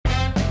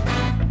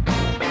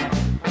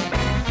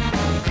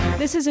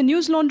This is a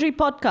News Laundry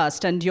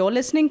podcast and you're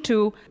listening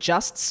to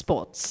Just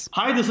Sports.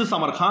 Hi, this is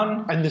Samar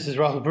Khan. And this is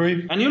Rahul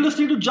Puri. And you're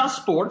listening to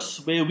Just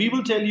Sports, where we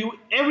will tell you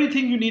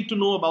everything you need to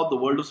know about the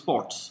world of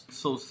sports.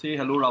 So say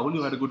hello, Rahul.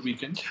 You had a good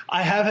weekend.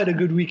 I have had a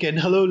good weekend.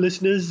 Hello,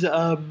 listeners.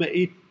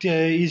 It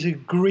is a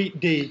great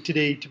day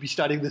today to be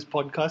starting this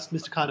podcast.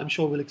 Mr. Khan, I'm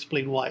sure will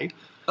explain why.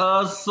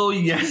 Yes,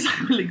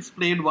 I will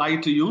explain why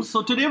to you.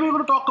 So today we're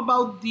going to talk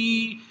about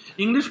the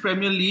English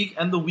Premier League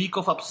and the week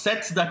of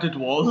upsets that it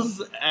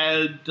was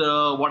and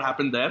what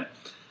happened there.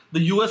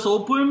 The US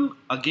Open,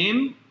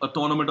 again, a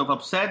tournament of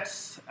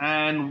upsets,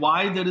 and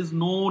why there is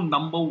no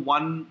number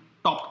one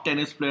top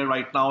tennis player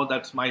right now.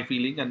 That's my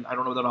feeling, and I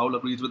don't know whether Rahul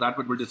agrees with that,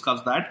 but we'll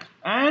discuss that.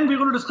 And we're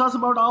going to discuss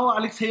about how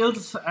Alex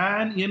Hales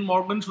and Ian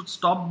Morgan should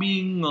stop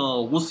being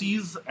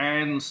wussies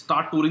and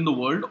start touring the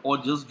world, or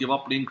just give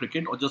up playing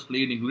cricket, or just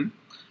play in England.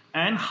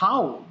 And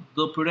how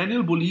the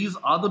perennial bullies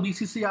are the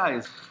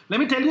BCCIs. Let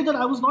me tell you that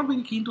I was not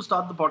very keen to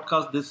start the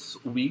podcast this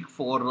week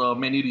for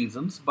many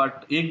reasons.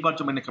 But एक बार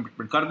जब मैंने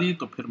commitment कर दी,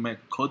 तो फिर मैं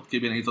खुद के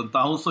भी नहीं सुनता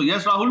हूँ. So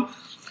yes, Rahul,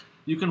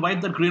 you can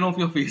wipe that grin off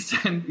your face.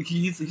 And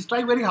he's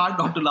trying very hard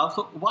not to laugh.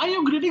 So why are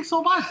you grinning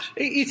so much?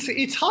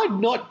 It's hard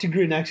not to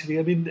grin, actually.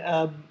 I mean,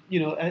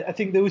 I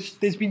think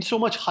there's been so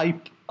much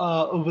hype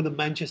over the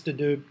Manchester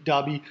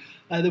derby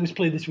that was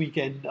played this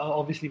weekend.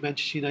 Obviously,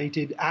 Manchester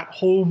United at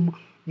home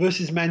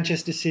versus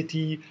Manchester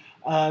City.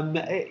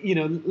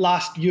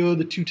 Last year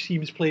the two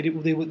teams played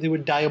it. They were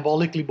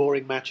diabolically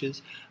boring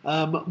matches.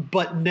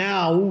 But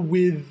now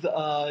with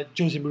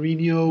Jose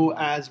Mourinho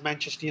as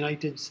Manchester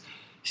United's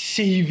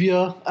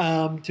saviour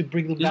to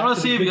bring them back. He's not a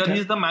saviour,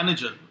 he's the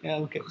manager. Yeah,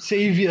 okay.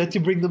 Saviour to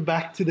bring them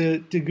back to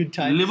good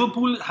times.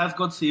 Liverpool has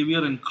got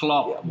saviour in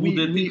Klopp.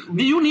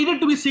 You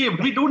needed to be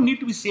saved. We don't need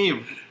to be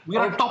saved. We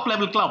are a top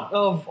level club.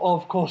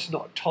 Of course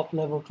not, top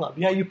level club.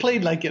 Yeah, you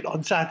played like it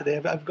on Saturday,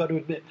 I've got to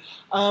admit.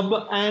 I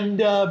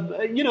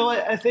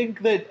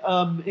think that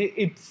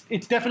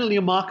it's definitely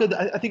a marker.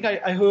 I think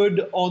I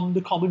heard on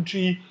the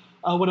commentary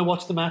when I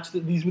watched the match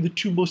that these were the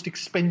two most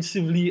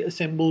expensively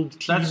assembled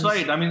teams. That's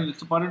right. I mean,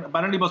 it's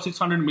apparently about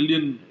 600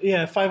 million.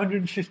 Yeah,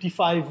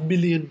 555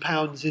 million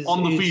pounds is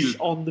on the field.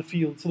 On the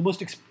field. So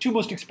the two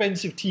most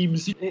expensive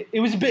teams. It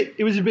was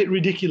a bit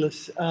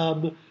ridiculous.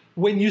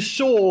 When you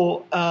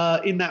saw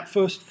in that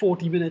first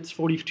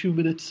 42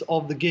 minutes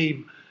of the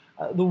game,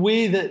 the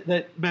way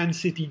that Man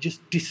City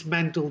just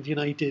dismantled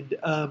United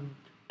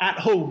at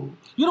home.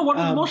 You know what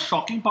was the most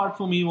shocking part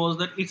for me was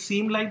that it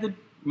seemed like that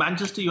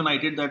Manchester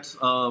United, that's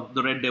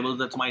the Red Devils,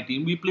 that's my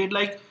team. We played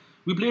like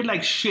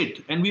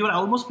shit, and we were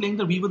almost playing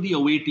that we were the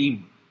away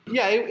team.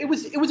 Yeah, it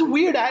was a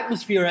weird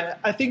atmosphere.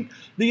 I think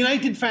the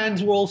United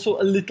fans were also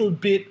a little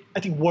bit,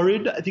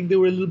 worried. I think they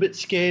were a little bit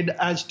scared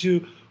as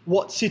to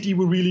what City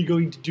were really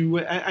going to do.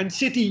 And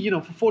City,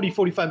 for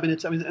 40-45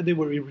 minutes, they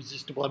were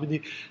irresistible.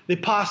 They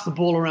passed the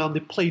ball around,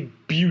 they played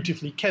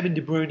beautifully. Kevin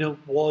De Bruyne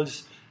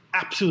was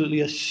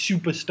absolutely a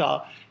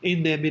superstar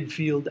in their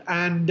midfield,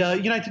 and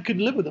United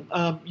couldn't live with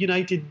them.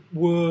 United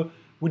were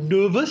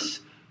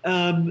nervous.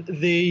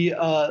 They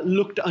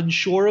looked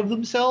unsure of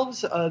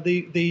themselves.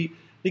 They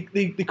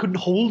couldn't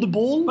hold the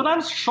ball. But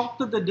I'm shocked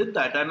that they did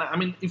that.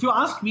 And if you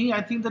ask me, I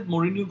think that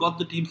Mourinho got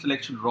the team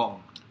selection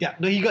wrong. Yeah,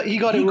 no, he got it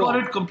wrong. He got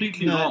it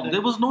completely wrong. No.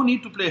 There was no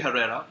need to play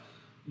Herrera.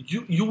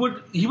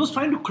 He was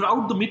trying to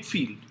crowd the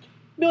midfield.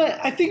 No,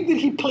 I think that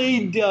he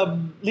played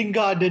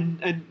Lingard and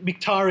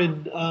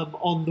Mkhitaryan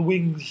on the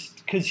wings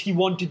because he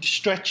wanted to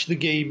stretch the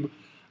game.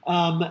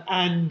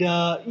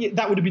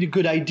 That would have been a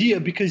good idea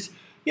because,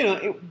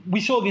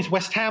 we saw against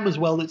West Ham as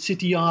well that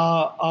City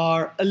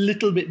are a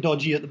little bit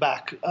dodgy at the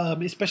back,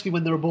 especially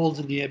when there are balls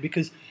in the air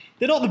because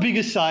they're not the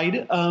biggest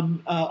side.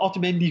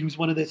 Otamendi, who's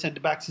one of their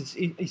centre-backs, is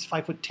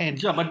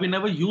 5'10". Yeah, but we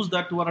never used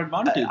that to our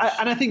advantage.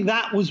 And I think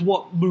that was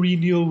what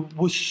Mourinho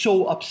was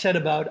so upset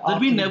about. That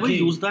we never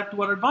used that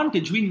to our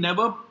advantage. We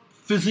never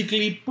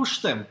physically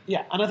pushed them.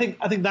 Yeah, and I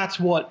think that's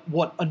what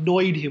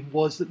annoyed him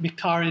was that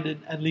Mkhitaryan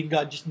and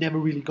Lingard just never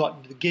really got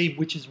into the game,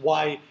 which is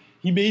why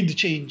he made the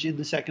change in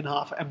the second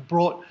half and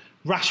brought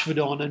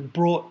Rashford on and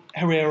brought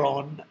Herrera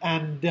on.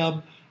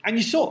 And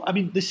you saw,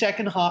 the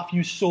second half,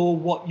 you saw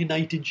what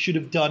United should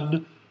have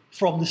done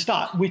from the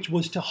start, which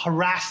was to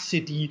harass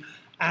City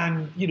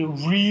and,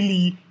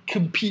 really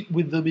compete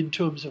with them in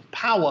terms of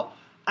power.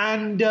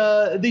 And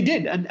they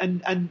did.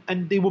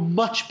 And they were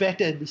much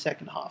better in the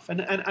second half.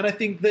 And I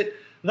think that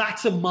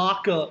that's a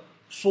marker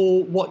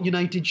for what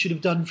United should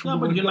have done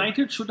from the but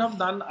United should have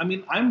done.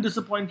 I'm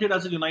disappointed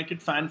as a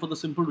United fan for the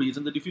simple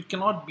reason that if you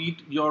cannot beat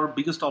your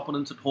biggest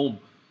opponents at home,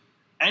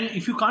 and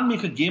if you can't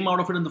make a game out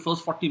of it in the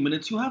first 40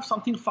 minutes, you have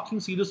something fucking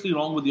seriously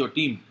wrong with your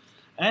team.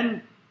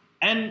 And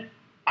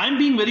I'm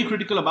being very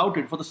critical about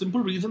it for the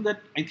simple reason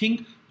that I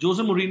think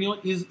Jose Mourinho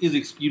is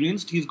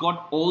experienced. He's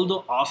got all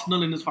the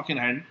arsenal in his fucking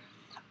hand.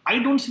 I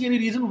don't see any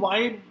reason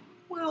why,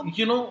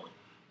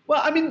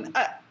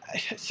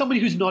 somebody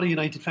who's not a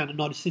United fan and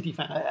not a City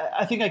fan,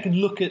 I think I can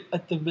look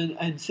at them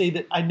and say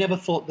that I never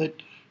thought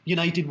that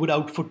United would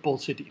out-football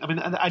City. I mean,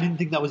 I didn't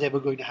think that was ever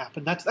going to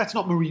happen. That's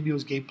not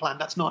Mourinho's game plan.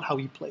 That's not how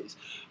he plays.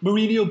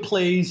 Mourinho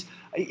plays.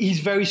 He's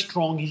very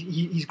strong.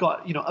 He's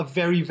got a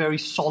very, very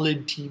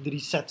solid team that he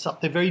sets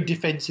up. They're very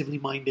defensively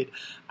minded,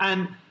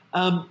 and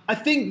I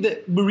think that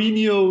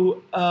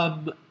Mourinho,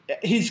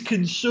 his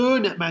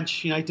concern at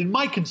Manchester United,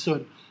 my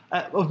concern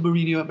of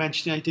Mourinho at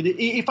Manchester United,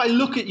 if I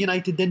look at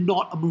United, they're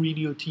not a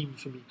Mourinho team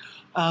for me.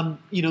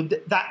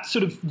 That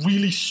sort of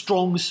really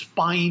strong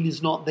spine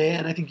is not there,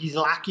 and I think he's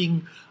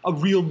lacking a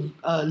real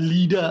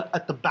leader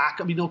at the back.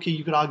 I mean, okay,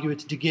 you could argue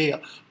it's De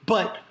Gea,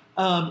 but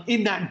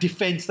in that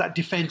defense,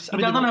 he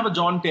doesn't have a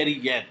John Terry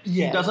yet.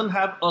 Yeah. He doesn't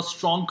have a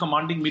strong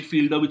commanding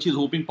midfielder, which he's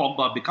hoping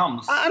Pogba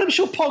becomes. And I'm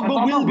sure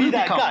Pogba will be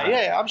that guy. That.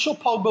 Yeah, I'm sure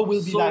Pogba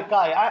will be that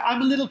guy.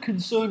 I'm a little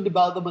concerned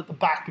about them at the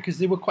back because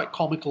they were quite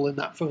comical in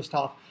that first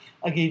half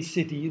against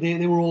City.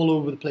 They were all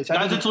over the place.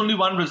 Guys, it's only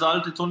one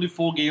result. It's only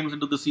 4 games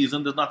into the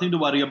season. There's nothing to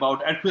worry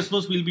about. At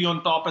Christmas, we'll be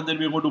on top and then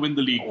we're going to win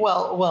the league.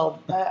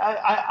 Well,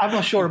 I'm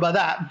not sure about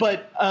that.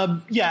 But,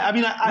 yeah, I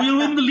mean... we'll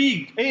win the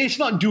league. It's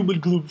not doom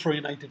and gloom for a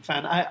United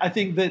fan. I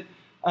think that,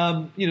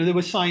 there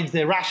were signs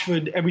there.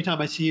 Rashford, every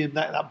time I see him,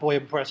 that boy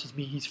impresses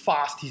me. He's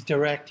fast, he's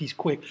direct, he's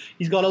quick.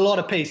 He's got a lot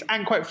of pace.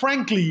 And quite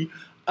frankly...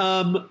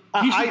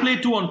 he should play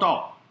 2 on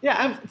top.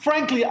 Yeah, and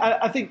frankly,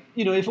 I think,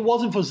 if it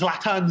wasn't for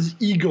Zlatan's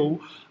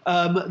ego...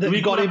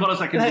 they got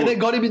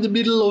him in the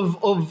middle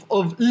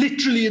of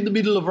literally in the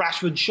middle of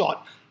Rashford's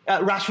shot.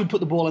 Rashford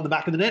put the ball in the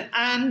back of the net,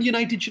 and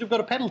United should have got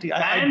a penalty.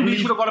 We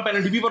should have got a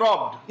penalty. We were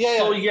robbed. Yeah.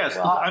 So yes,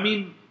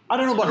 I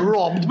don't know about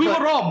robbed. We were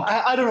robbed.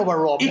 I don't know about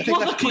robbed. I think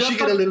that's pushing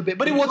it a little bit,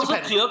 but it was a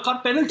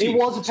clear-cut penalty. It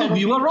was a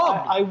penalty. So we were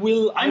robbed.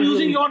 I'm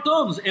using your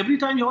terms. Every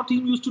time your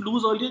team used to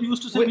lose earlier, you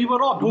used to say we were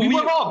robbed. We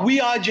were robbed.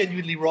 We are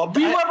genuinely robbed.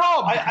 We were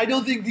robbed. I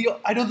don't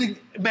think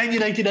Man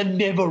United are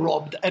never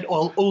robbed at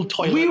Old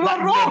Toilet. We were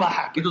robbed. Never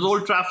happened. It was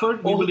Old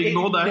Trafford. We will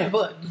ignore that.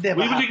 Never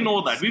we will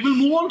ignore that. We will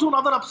move on to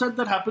another upset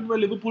that happened where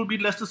Liverpool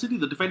beat Leicester City,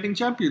 the defending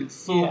champions.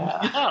 So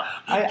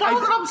that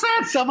was an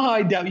upset. Somehow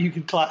I doubt you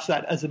can class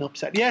that as an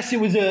upset. Yes,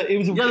 it was a.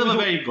 They were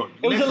very good.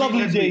 It was a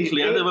lovely day.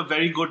 They were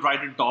very good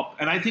right in top,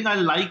 and I think I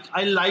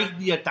like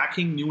the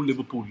attacking new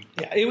Liverpool.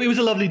 Yeah, it was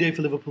a lovely day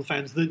for Liverpool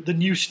fans. The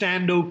new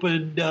stand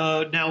opened.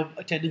 Now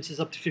attendance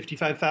is up to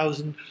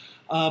 55,000,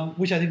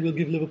 which I think will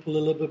give Liverpool a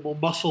little bit more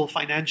muscle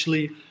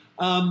financially.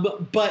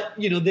 But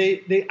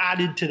they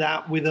added to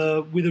that with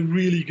a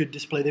really good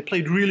display. They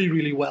played really,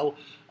 really well.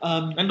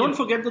 And don't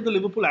forget that the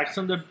Liverpool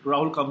accent that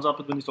Rahul comes up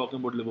with when he's talking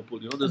about Liverpool.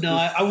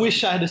 I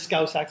wish I had a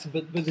Scouse accent,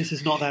 but this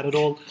is not that at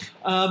all.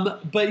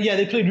 But yeah,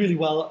 they played really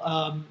well.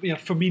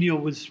 Firmino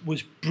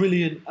was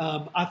brilliant.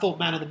 I thought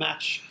man of the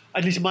match,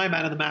 at least my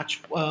man of the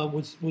match,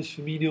 was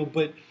Firmino.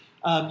 But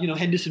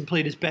Henderson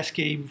played his best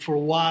game for a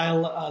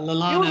while.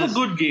 Lallana, it was a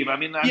good game. I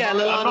mean, I'm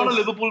not a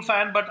Liverpool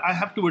fan, but I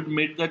have to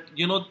admit that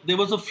there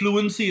was a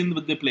fluency in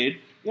what they played.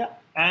 Yeah.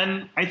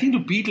 And I think to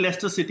beat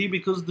Leicester City,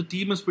 because the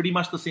team is pretty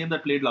much the same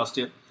that played last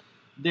year,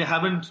 they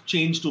haven't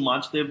changed too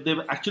much. They've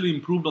actually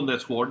improved on their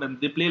squad, and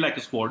they play like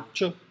a squad.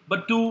 Sure.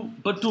 But to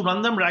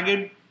run them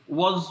ragged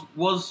was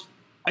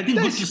I think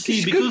good to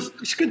see, because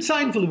it's a good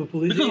sign for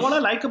Liverpool. Because what I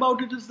like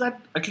about it is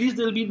that at least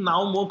there'll be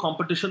now more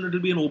competition. It'll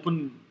be an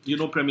open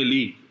Premier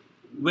League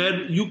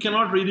where you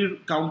cannot really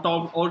count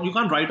off, or you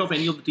can't write off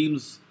any of the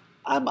teams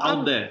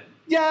out there.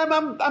 Yeah,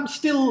 I'm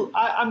still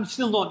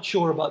not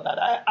sure about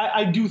that.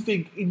 I do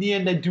think in the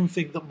end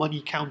that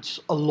money counts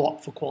a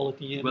lot for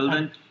quality.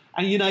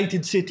 And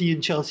United, City,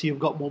 and Chelsea have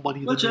got more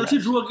money. Well, Chelsea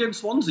drew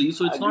against Swansea,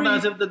 so it's not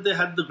as if that they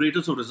had the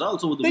greatest of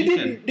results over the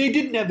weekend. They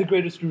didn't have the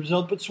greatest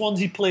result, but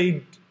Swansea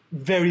played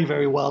very,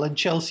 very well, and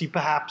Chelsea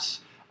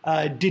perhaps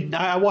didn't.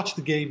 I watched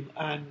the game,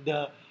 and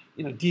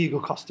Diego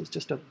Costa's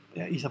just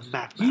he's a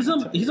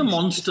madman. He's a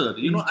monster.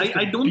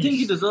 I don't think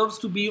he deserves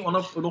to be on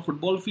a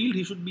football field.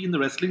 He should be in the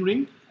wrestling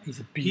ring. He's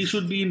a beast. He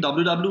should be in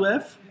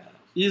WWF.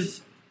 Yeah.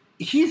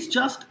 He's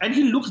just, and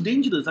he looks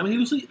dangerous. I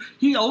mean,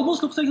 he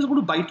almost looks like he's going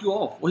to bite you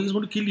off or he's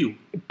going to kill you.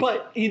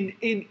 But in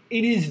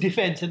his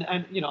defense, and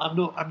I'm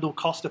no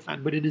Costa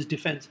fan, but in his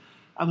defense,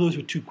 those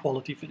were 2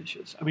 quality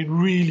finishes. I mean,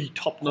 really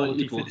top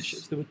quality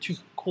finishes. There were 2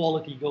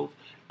 quality goals.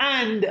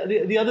 And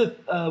the other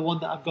one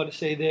that I've got to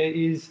say there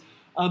is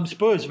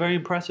Spurs. Very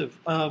impressive.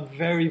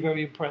 Very,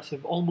 very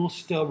impressive.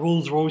 Almost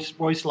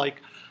Rolls-Royce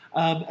like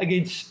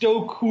against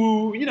Stoke,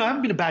 who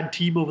haven't been a bad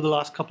team over the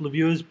last couple of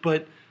years,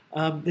 but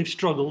they've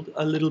struggled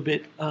a little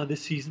bit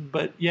this season.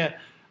 But yeah.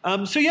 I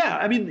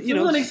mean, it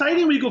was an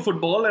exciting week of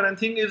football, and I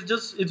think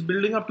it's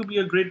building up to be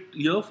a great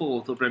year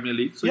for the Premier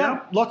League. So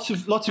yeah, lots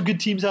of good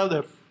teams out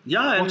there.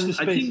 Yeah,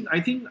 and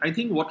I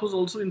think what was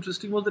also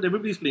interesting was that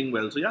everybody's playing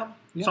well. So yeah,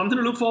 something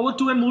to look forward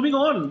to. And moving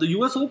on, the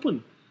US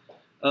Open.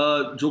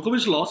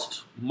 Djokovic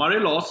lost, Murray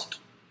lost,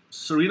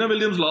 Serena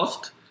Williams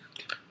lost.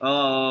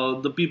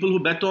 The people who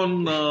bet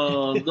on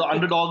the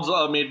underdogs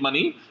made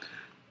money.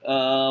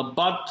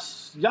 But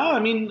yeah, I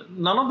mean,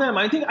 none of them.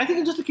 I think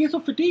it's just a case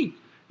of fatigue.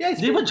 Yeah,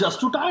 they were just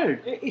too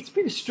tired. It's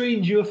been a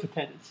strange year for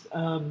tennis.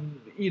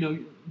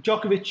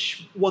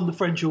 Djokovic won the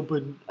French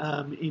Open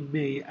in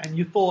May, and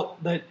you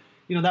thought that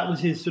that was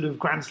his sort of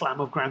Grand Slam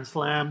of Grand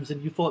Slams,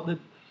 and you thought that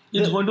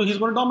he's going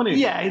to dominate.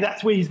 Yeah,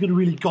 that's where he's going to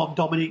really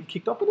dominate and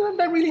kicked off. But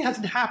that really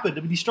hasn't happened.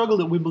 I mean, he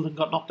struggled at Wimbledon,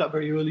 got knocked out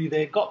very early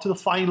there, got to the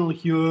final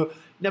here,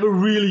 never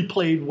really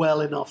played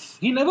well enough.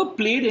 He never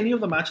played any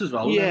of the matches,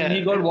 Rahul. Yeah, I mean,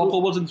 he got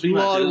walkovers in 3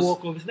 matches.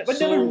 Walkovers, but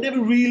never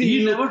really.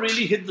 He never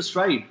really hit the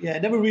stride. Yeah,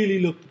 never really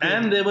looked good.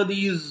 And there were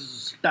these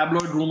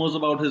tabloid rumors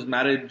about his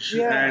marriage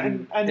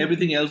and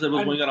everything else that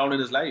was going around in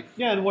his life.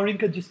 Yeah, and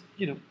Wawrinka just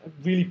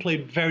really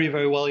played very,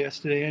 very well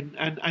yesterday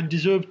and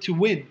deserved to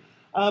win.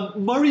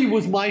 Murray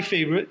was my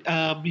favourite.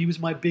 He was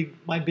my big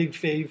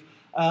fave.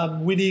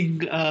 Winning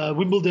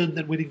Wimbledon,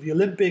 then winning the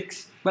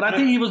Olympics. But I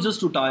think he was just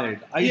too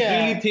tired. I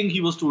really think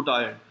he was too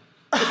tired.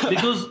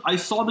 Because I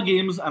saw the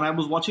games and I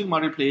was watching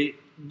Murray play.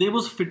 There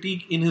was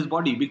fatigue in his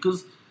body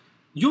because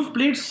you've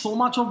played so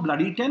much of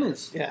bloody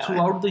tennis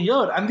throughout the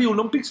year and the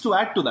Olympics to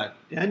add to that.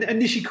 Yeah, and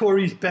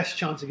Nishikori's best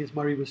chance against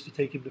Murray was to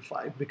take him to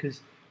 5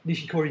 because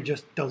Nishikori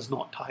just does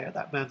not tire.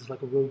 That man's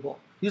like a robot.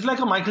 He's like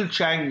a Michael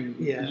Chang,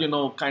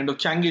 kind of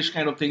Changish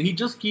kind of thing. He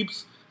just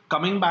keeps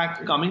coming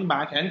back.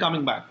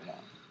 Yeah.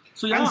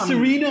 So and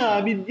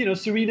Serena,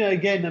 Serena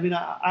again. I mean,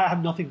 I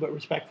have nothing but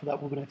respect for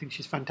that woman. I think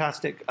she's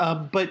fantastic.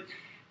 But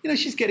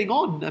she's getting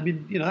on. I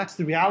mean, that's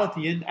the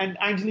reality. And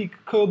Angelique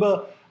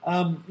Kerber,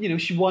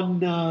 she won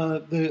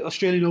the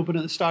Australian Open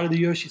at the start of the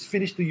year. She's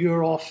finished the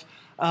year off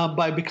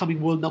by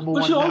becoming world number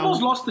 1. But she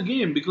almost lost the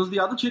game because the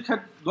other chick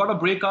had got a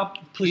breakup.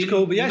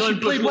 Pliskova, she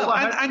played well.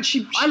 I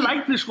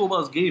like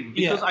Pliskova's game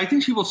because I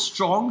think she was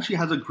strong. She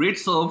has a great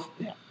serve.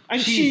 Yeah.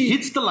 And she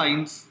hits the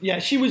lines. Yeah,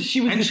 she was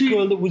this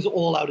girl that was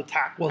all out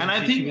attack, wasn't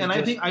she?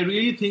 I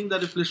really think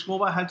that if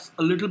Pliskova had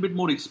a little bit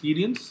more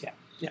experience,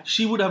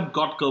 she would have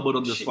got Kerber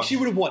on this one. She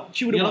would have won.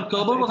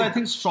 Kerber was, I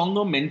think,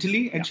 stronger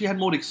mentally, and she had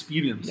more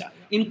experience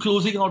in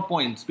closing out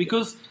points.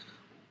 Because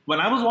when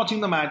I was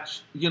watching the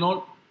match,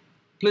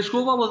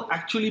 Pliskova was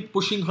actually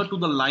pushing her to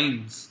the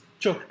lines.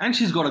 Sure. And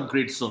she's got a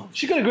great serve.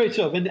 She's got a great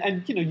serve,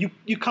 and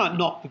you can't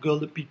knock the girl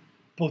that beat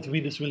both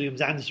Venus Williams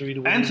and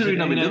Serena Williams.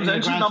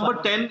 And she's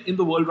number 10 in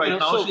the world right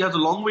now. So she has a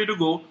long way to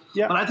go.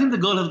 Yeah. But I think the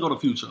girl has got a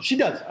future. She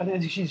does. I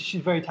think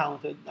she's very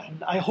talented.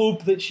 And I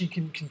hope that she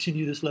can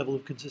continue this level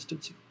of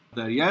consistency.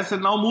 Yes,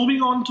 and now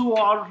moving on to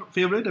our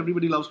favourite.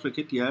 Everybody loves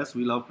cricket. Yes,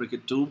 we love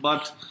cricket too.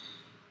 But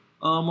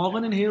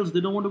Morgan and Hales,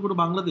 they don't want to go to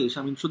Bangladesh.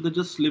 I mean, should they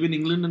just live in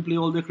England and play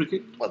all their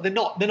cricket? Well, they're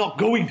not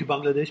going to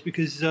Bangladesh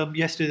because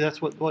yesterday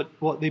that's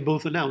what they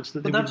both announced.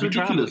 That but they that's would be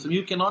ridiculous. traveling.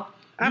 You cannot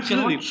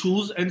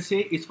choose and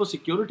say it's for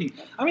security.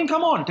 I mean,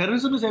 come on,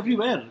 terrorism is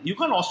everywhere. You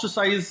can't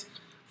ostracize.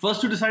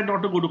 First, you decide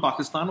not to go to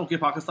Pakistan. Okay,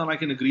 Pakistan, I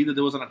can agree that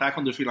there was an attack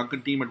on the Sri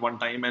Lankan team at one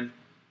time, and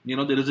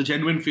there is a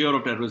genuine fear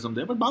of terrorism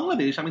there. But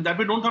Bangladesh, I mean, that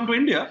way don't come to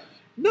India.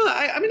 No,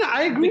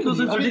 I agree because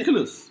it's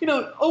ridiculous.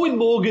 Owen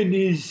Morgan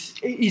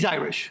he's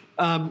Irish.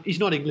 He's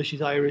not English.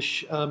 He's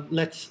Irish.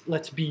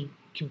 Let's be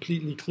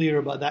completely clear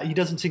about that. He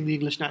doesn't sing the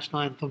English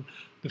national anthem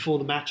before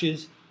the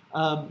matches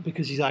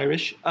because he's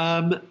Irish.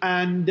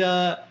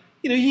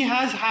 He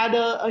has had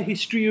a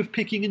history of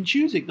picking and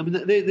choosing. I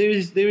mean, there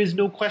is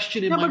no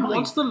question in my mind. But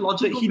what's the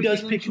logic of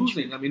picking and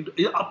choosing? I mean,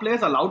 are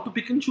players allowed to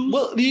pick and choose?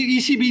 Well, the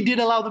ECB did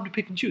allow them to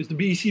pick and choose. The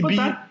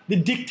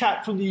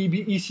diktat from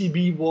the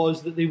ECB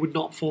was that they would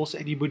not force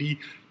anybody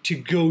to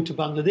go to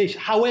Bangladesh.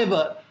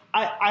 However,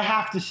 I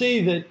have to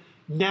say that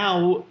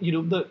now,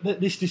 that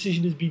this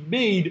decision has been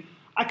made,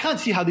 I can't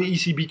see how the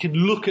ECB can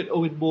look at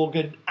Owen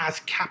Morgan as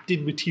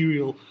captain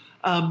material.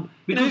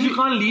 Because you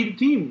can't lead a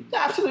team.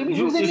 Yeah, absolutely. I mean, if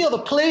he was any other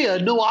player,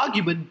 no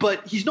argument,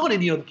 but he's not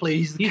any other player.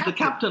 He's the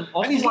captain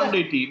of the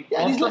one-day team,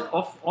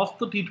 of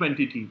the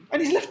T20 team.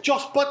 And he's left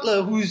Josh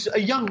Butler, who's a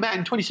young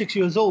man, 26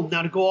 years old,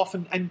 now to go off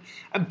and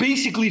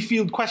basically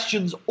field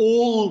questions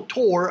all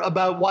tour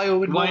about why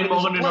Owen Morgan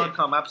did not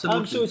come.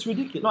 Absolutely. So it's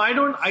ridiculous. No,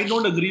 I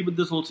don't agree with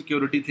this whole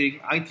security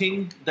thing. I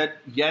think that,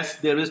 yes,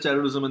 there is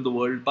terrorism in the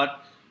world, but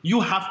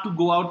you have to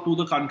go out to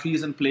the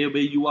countries and play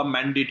where you are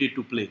mandated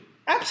to play.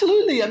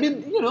 Absolutely. I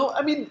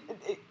mean,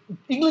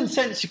 England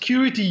sent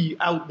security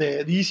out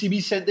there. The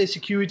ECB sent their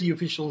security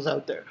officials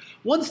out there.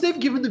 Once they've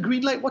given the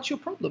green light, what's your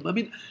problem? I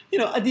mean,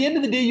 at the end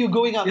of the day, you're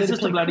going out there to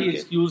play cricket.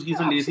 It's just a bloody excuse. He's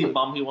a lazy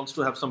bum. He wants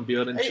to have some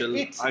beer and chill.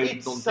 It's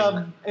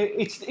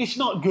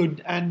not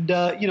good. And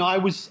I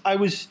was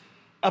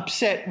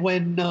upset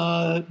when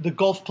the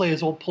golf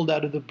players all pulled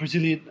out of the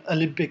Brazilian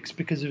Olympics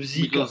because of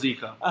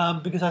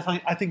Zika. Because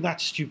I think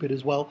that's stupid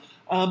as well.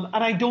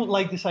 And I don't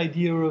like this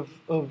idea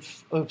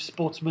of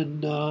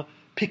sportsmen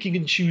picking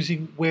and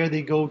choosing where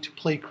they go to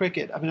play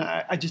cricket. I mean,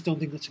 I just don't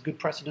think that's a good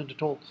precedent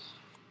at all.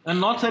 And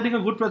not setting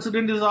a good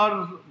precedent is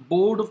our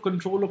Board of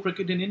Control of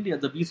Cricket in India.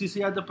 The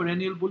BCCI are the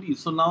perennial bullies.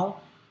 So now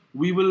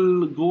we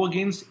will go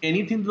against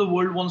anything the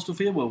world wants to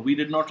favor. We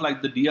did not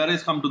like the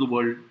DRS come to the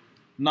world.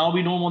 Now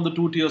we don't want the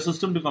two-tier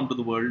system to come to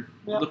the world,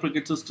 the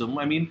cricket system.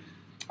 I mean,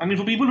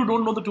 for people who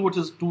don't know the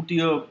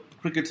two-tier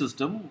cricket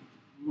system,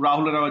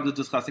 Rahul and I were just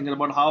discussing it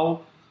about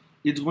how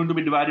it's going to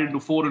be divided into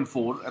 4 and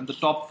 4, and the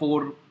top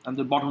 4 and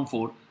the bottom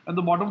 4. And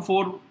the bottom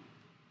 4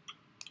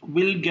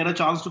 will get a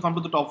chance to come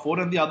to the top 4,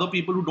 and the other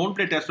people who don't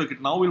play Test cricket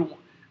now will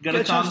get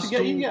a chance to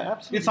get in. Yeah,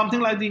 absolutely. It's something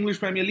like the English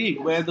Premier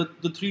League, where the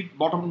 3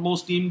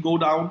 bottommost team go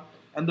down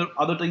and the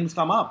other things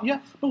come up. Yeah.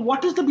 But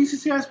what is the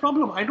BCCI's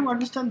problem? I don't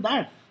understand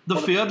that. The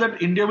fear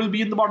that India will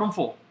be in the bottom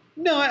 4.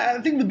 No, I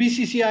think the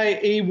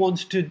BCCI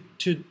wants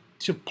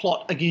to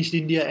plot against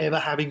India ever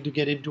having to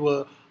get into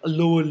a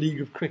lower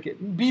league of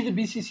cricket. B, the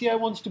BCCI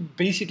wants to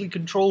basically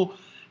control.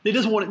 They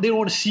don't want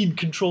to cede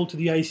control to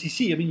the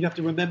ICC. I mean, you have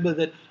to remember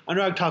that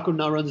Anurag Thakur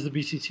now runs the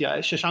BCCI.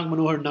 Shashank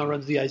Manohar now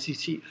runs the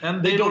ICC.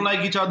 And they don't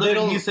like each other.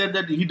 And he said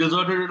that he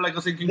deserted it like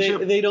a sinking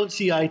ship. They don't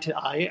see eye to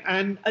eye.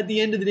 And at the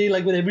end of the day,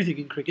 like with everything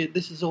in cricket,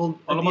 this is all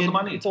about the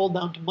money. It's all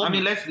down to money.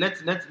 I mean,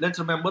 let's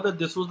remember that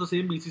this was the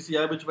same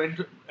BCCI which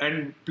went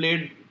and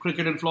played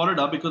cricket in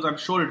Florida, because I'm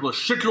sure it was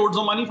shitloads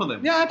of money for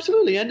them. Yeah,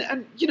 absolutely.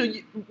 And you know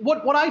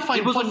what I find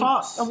it was a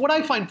farce. And what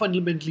I find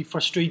fundamentally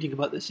frustrating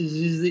about this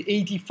is the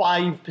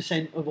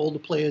 85% of all the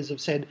players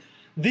have said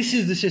this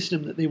is the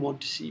system that they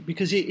want to see,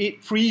 because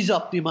it frees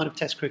up the amount of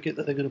Test cricket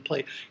that they're going to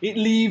play. It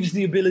leaves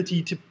the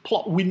ability to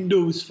plot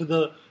windows for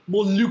the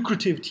more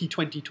lucrative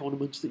T20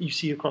 tournaments that you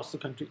see across the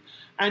country,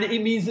 and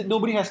it means that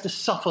nobody has to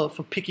suffer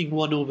for picking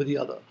one over the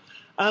other.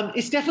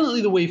 It's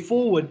definitely the way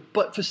forward,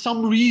 but for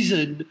some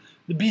reason,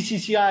 the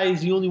BCCI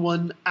is the only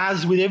one,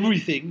 as with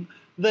everything,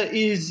 that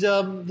is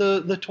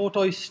the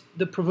tortoise,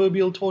 the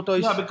proverbial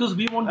tortoise. Yeah, because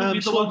we want to be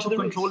the ones who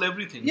control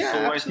everything. Yeah, so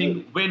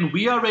absolutely. I think when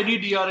we are ready,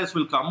 DRS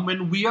will come.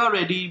 When we are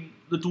ready,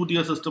 the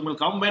 2-tier system will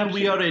come. When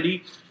we are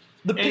ready,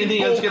 the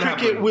anything else can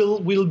cricket happen.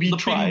 will be the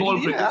tried. ping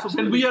ball cricket. Yeah, so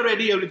when we are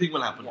ready, everything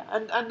will happen. Yeah,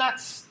 and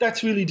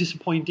that's really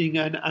disappointing.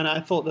 And I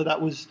thought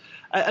that was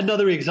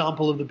another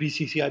example of the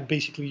BCCI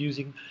basically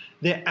using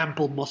their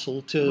ample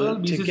muscle to. Well,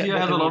 BCCI to get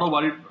has a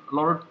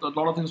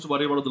lot of things to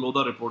worry about the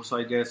Lodha report. So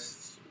I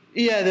guess.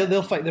 Yeah,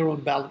 they'll fight their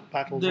own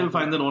battles. They'll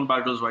find their own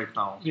battles right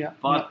now. Yeah,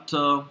 but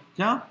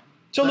yeah.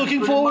 So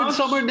looking forward,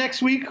 summer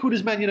next week. Who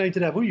does Man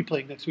United have? Who are you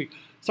playing next week?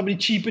 Somebody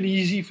cheap and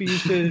easy for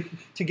you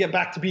to get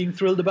back to being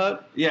thrilled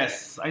about?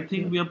 Yes, I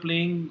think we are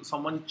playing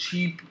someone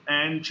cheap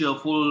and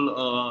cheerful.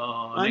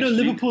 I know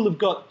Liverpool have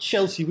got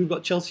Chelsea. We've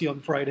got Chelsea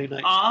on Friday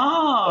night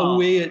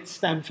away at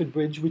Stamford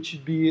Bridge, which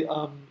should be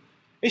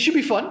it should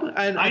be fun.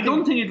 And I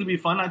don't think it'll be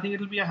fun. I think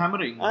it'll be a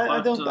hammering. I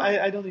don't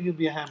think it'll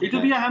be a hammering.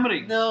 It'll be a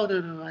hammering. No.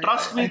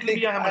 Trust me, it'll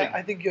be a hammering.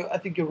 I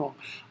think you're wrong.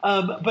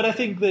 But I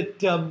think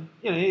that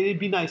it'd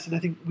be nice, and I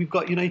think we've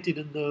got United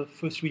in the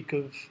first week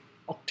of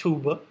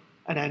October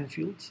at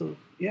Anfield. So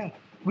yeah,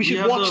 we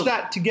should watch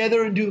that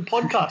together and do the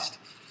podcast.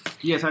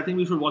 Yes, I think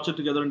we should watch it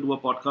together and do a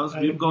podcast.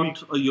 We've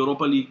got a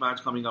Europa League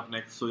match coming up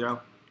next. So yeah.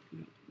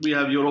 We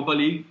have Europa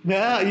League.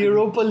 Yeah,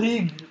 Europa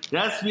League.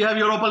 Yes, we have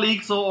Europa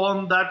League. So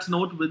on that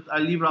note,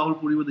 I'll leave Rahul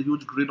Puri with a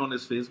huge grin on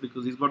his face,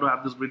 because he's got to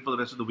have this grin for the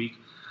rest of the week.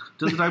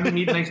 Till the time we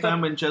meet next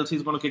time, when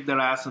Chelsea's going to kick their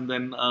ass, and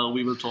then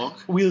we will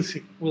talk. We'll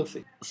see.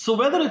 So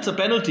whether it's a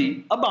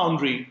penalty, a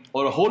boundary,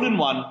 or a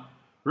hole-in-one,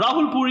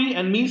 Rahul Puri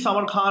and me,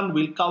 Samar Khan,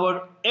 will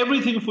cover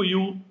everything for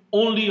you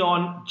only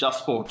on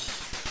Just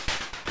Sports.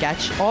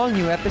 Catch all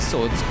new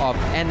episodes of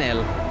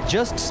NL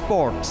Just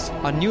Sports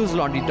on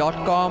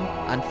newslaundry.com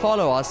and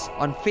follow us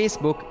on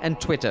Facebook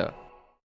and Twitter.